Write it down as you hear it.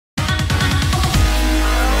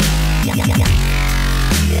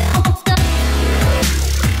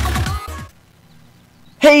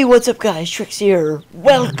Hey, what's up guys, Trex here.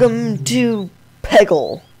 Welcome to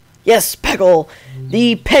Peggle. Yes, Peggle.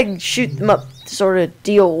 The peg shoot 'em up sort of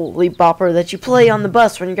deal-ly bopper that you play on the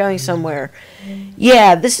bus when you're going somewhere.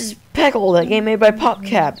 Yeah, this is Peggle, that game made by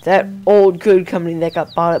PopCap, that old good company that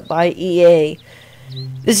got bought up by EA.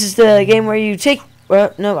 This is the game where you take...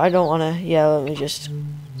 Well, no, I don't want to... Yeah, let me just...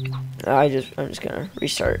 I'm just gonna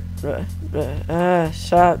restart.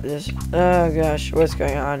 Stop this. Oh gosh, what's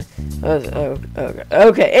going on?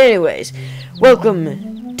 Okay, anyways,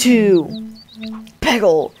 welcome to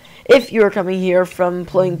Peggle. If you're coming here from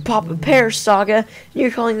playing Papa Pear Saga and you're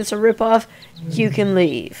calling this a ripoff, you can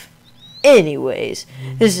leave. Anyways,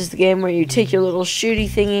 this is the game where you take your little shooty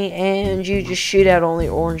thingy and you just shoot out only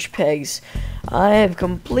orange pegs. I have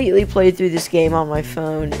completely played through this game on my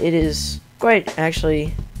phone. It is quite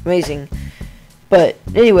actually amazing. But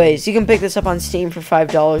anyways, you can pick this up on Steam for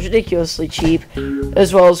 $5, ridiculously cheap,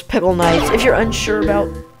 as well as Peggle Nights. If you're unsure about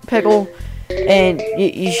Peggle, and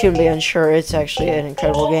you shouldn't be unsure, it's actually an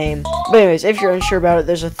incredible game. But anyways, if you're unsure about it,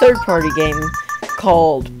 there's a third-party game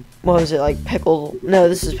called, what was it, like Peggle, no,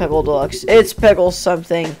 this is Peggle Deluxe. It's Peggle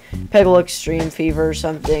something, Peggle Extreme Fever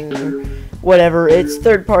something, whatever. It's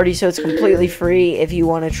third-party, so it's completely free if you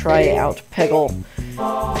want to try out Peggle.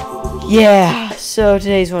 Yeah, so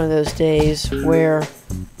today's one of those days where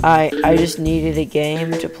I just needed a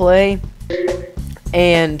game to play,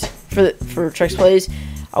 and for Trex Plays,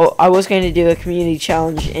 I was going to do a community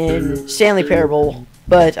challenge in Stanley Parable,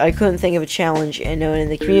 but I couldn't think of a challenge, and no one in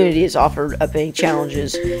the community has offered up any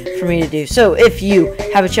challenges for me to do. So if you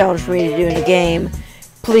have a challenge for me to do in a game,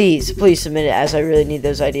 please submit it, as I really need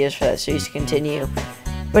those ideas for that series to continue.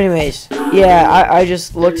 But anyways, yeah, I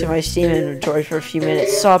just looked at my Steam inventory for a few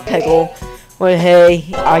minutes, saw Peggle, went, hey,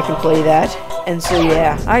 I can play that, and so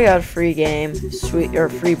yeah, I got a free game, sweet, or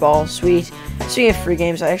free ball, sweet. Speaking of free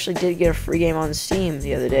games, I actually did get a free game on Steam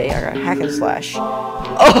the other day. I got Hack and Slash.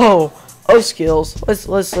 Oh, skills. Let's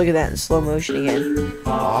look at that in slow motion again.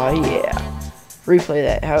 Oh yeah,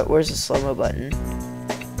 replay that. Where's the slow mo button?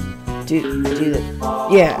 Do that.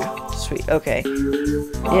 Yeah, sweet. Okay.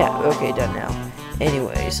 Yeah. Okay. Done now.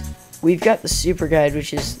 Anyways, we've got the super guide,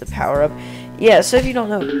 which is the power-up. Yeah, so if you don't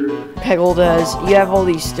know what Peggle does, you have all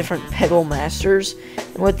these different Peggle masters,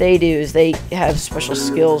 and what they do is they have special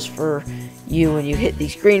skills for you when you hit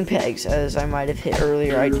these green pegs, as I might have hit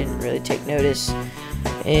earlier. I didn't really take notice.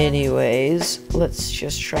 Anyways, let's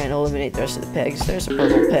just try and eliminate the rest of the pegs. There's a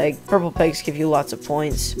purple peg. Purple pegs give you lots of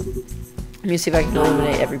points. Let me see if I can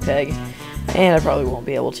eliminate every peg, and I probably won't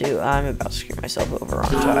be able to. I'm about to screw myself over,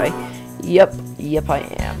 aren't I? Yep, I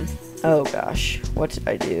am. Oh gosh, what did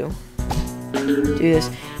I do? Do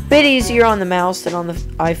this. Bit easier on the mouse than on the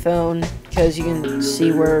iPhone, because you can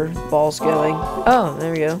see where the ball's going. Oh,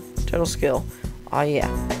 there we go. Total skill. Oh yeah.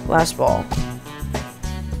 Last ball.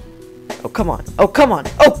 Oh, come on. Oh, come on.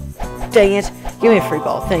 Oh, dang it. Give me a free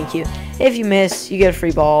ball. Thank you. If you miss, you get a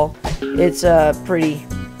free ball. It's a pretty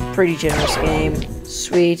generous game.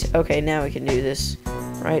 Sweet. Okay, now we can do this.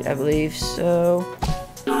 Right, I believe so.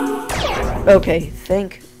 Okay,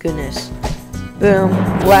 thank goodness. Boom.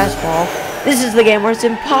 Last ball. This is the game where it's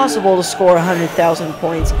impossible to score 100,000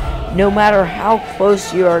 points, no matter how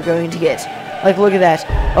close you are going to get. Like, look at that.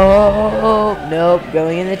 Oh, nope,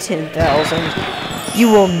 going in the 10,000. You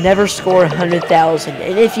will never score 100,000,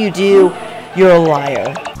 and if you do, you're a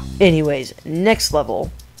liar. Anyways, next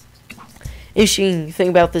level. Interesting thing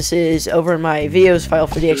about this is, over in my videos file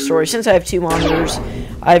for DX Story, since I have two monitors,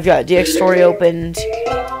 I've got DX Story opened.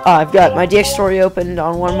 I've got my DX Story opened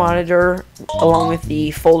on one monitor, along with the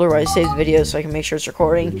folder where I save the video so I can make sure it's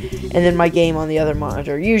recording, and then my game on the other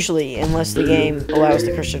monitor, usually, unless the game allows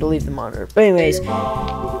the cursor to leave the monitor. But anyways,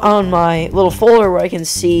 on my little folder where I can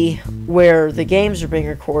see where the games are being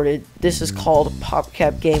recorded, this is called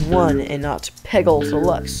PopCap Game 1 and not Peggle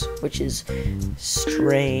Deluxe, which is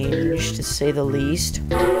strange to say the least.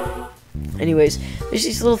 Anyways, there's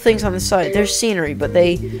these little things on the side. There's scenery, but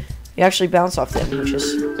you actually bounce off them, which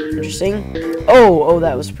is interesting. Oh,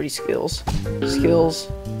 that was pretty skills.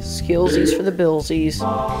 Skillsies for the billsies.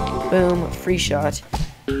 Boom, free shot.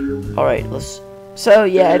 Alright, so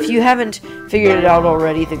yeah, if you haven't figured it out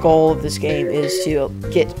already, the goal of this game is to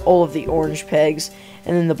get all of the orange pegs,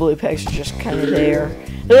 and then the blue pegs are just kind of there.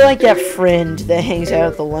 They're like that friend that hangs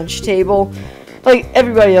out at the lunch table. Like,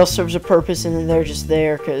 everybody else serves a purpose, and then they're just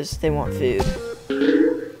there because they want food.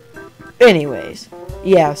 Anyways,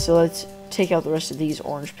 yeah, so let's take out the rest of these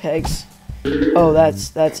orange pegs. Oh,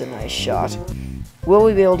 that's a nice shot. Will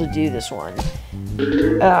we be able to do this one?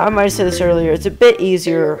 I might have said this earlier, it's a bit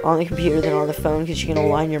easier on the computer than on the phone because you can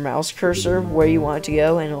align your mouse cursor where you want it to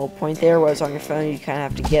go and it'll point there, whereas on your phone you kind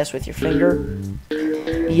of have to guess with your finger.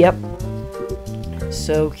 Yep.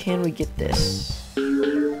 So, can we get this?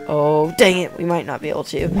 Oh, dang it, we might not be able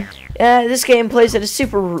to. This game plays at a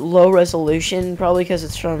super low resolution, probably because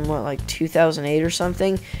it's from, what, like 2008 or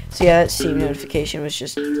something. So yeah, that Steam notification was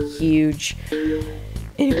just huge.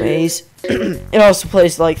 Anyways, it also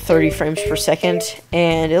plays like 30 frames per second,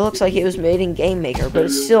 and it looks like it was made in Game Maker, but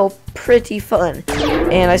it's still pretty fun,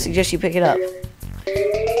 and I suggest you pick it up.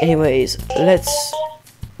 Anyways,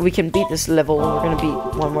 we can beat this level. We're gonna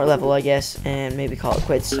beat one more level, I guess, and maybe call it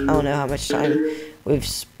quits. I don't know how much time we've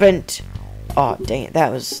spent. Oh, dang it,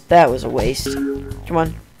 that was a waste. Come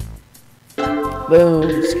on.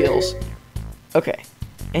 Boom, skills. Okay,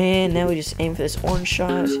 and now we just aim for this orange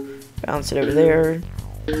shot, bounce it over there,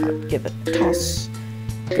 give it a toss,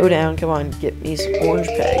 go down, come on, get me some orange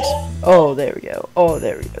pegs. Oh, there we go. Oh,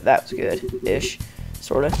 there we go. That was good-ish,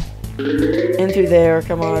 sorta. In through there,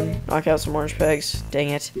 come on, knock out some orange pegs. Dang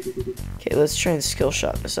it. Okay, let's try and skill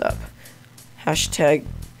shot this up. Hashtag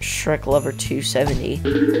Shrek Lover 270.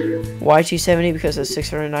 Why 270? Because it's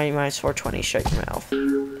 690 minus 420. Shut your mouth.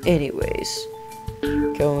 Anyways,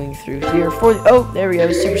 going through here for oh, there we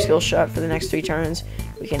go. Super skill shot for the next 3 turns.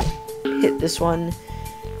 We can hit this one.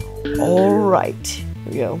 All right, here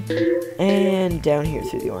we go. And down here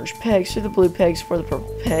through the orange pegs, through the blue pegs for the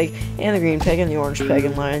purple peg, and the green peg, and the orange peg,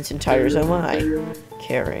 and lines and tires. Oh my.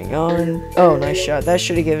 Carrying on. Oh, nice shot. That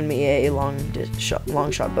should have given me a long shot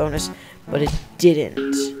bonus, but it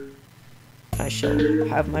didn't. I shall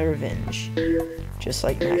have my revenge, just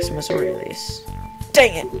like Maximus Aurelius.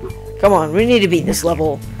 Dang it! Come on, we need to beat this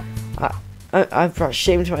level. I've brought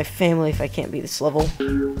shame to my family if I can't beat this level.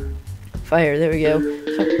 Fire, there we go.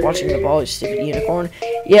 Stop watching the ball, you stupid unicorn.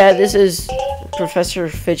 Yeah, this is Professor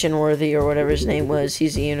Fitchenworthy, or whatever his name was.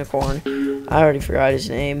 He's a unicorn. I already forgot his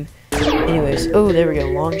name. Anyways, oh, there we go,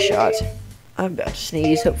 long shot. I'm about to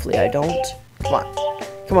sneeze, hopefully I don't. Come on.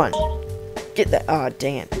 Come on. Get that. Ah,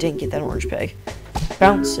 dang it. Didn't get that orange peg.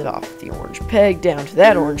 Bounce it off the orange peg, down to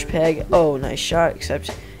that orange peg. Oh, nice shot,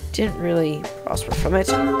 except didn't really prosper from it.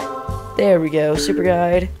 There we go, super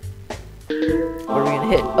guide. What are we gonna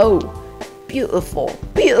hit? Oh, beautiful,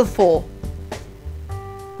 beautiful.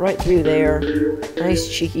 Right through there. Nice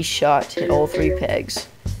cheeky shot. Hit all 3 pegs.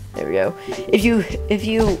 There we go.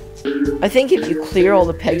 I think if you clear all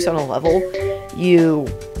the pegs on a level, you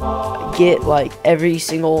get like every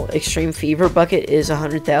single Extreme Fever bucket is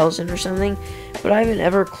 100,000 or something. But I haven't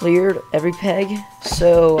ever cleared every peg,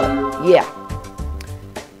 so yeah.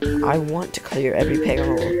 I want to clear every peg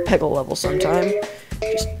on a Peggle level sometime.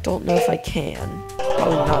 Just don't know if I can.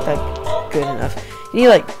 Probably not that good enough. You need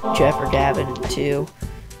like Jeff or Gavin too,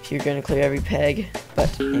 if you're gonna clear every peg.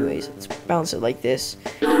 But anyways, let's bounce it like this.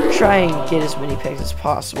 Try and get as many pegs as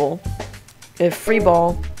possible. A free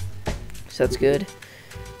ball, so that's good.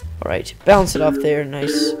 Alright, bounce it off there,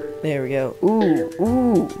 nice. There we go. Ooh,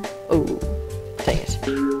 ooh, ooh. Dang it.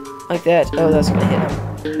 Like that. Oh, that's gonna hit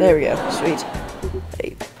him. There we go. Sweet.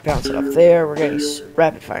 Hey, bounce it off there. We're getting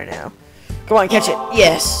rapid fire now. Come on, catch it.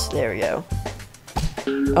 Yes. There we go.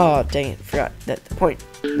 Oh, dang it. Forgot that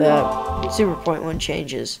the super point one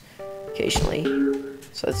changes occasionally.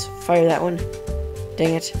 So let's fire that one.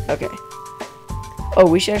 Dang it. Okay. Oh,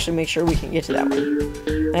 we should actually make sure we can get to that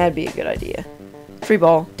one. That'd be a good idea. Free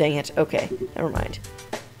ball. Dang it. Okay. Never mind.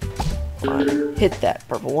 Come on. Hit that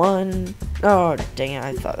purple one. Oh, dang it.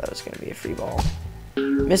 I thought that was going to be a free ball.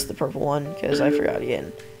 Missed the purple one because I forgot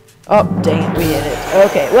again. Oh, dang it. We hit it.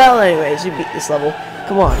 Okay. Well, anyways, we beat this level.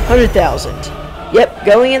 Come on. 100,000. Yep.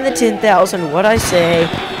 Going in the 10,000. What I say.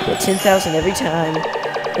 Get 10,000 every time.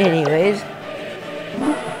 Anyways.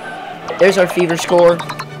 There's our fever score.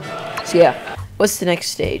 So, yeah. What's the next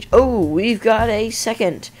stage? Oh, we've got a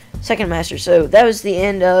second master. So, that was the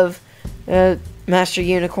end of Master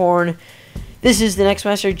Unicorn. This is the next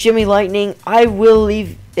master, Jimmy Lightning. I will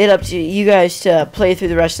leave it up to you guys to play through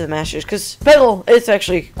the rest of the masters, because Peggle, it's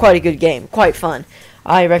actually quite a good game, quite fun.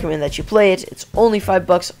 I recommend that you play it. It's only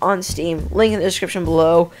 $5 on Steam. Link in the description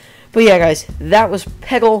below. But yeah, guys, that was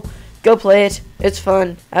Peggle. Go play it. It's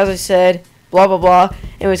fun. As I said, blah, blah, blah.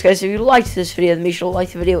 Anyways, guys, if you liked this video, then be sure to like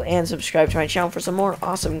the video and subscribe to my channel for some more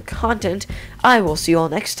awesome content. I will see you all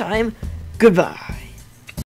next time. Goodbye.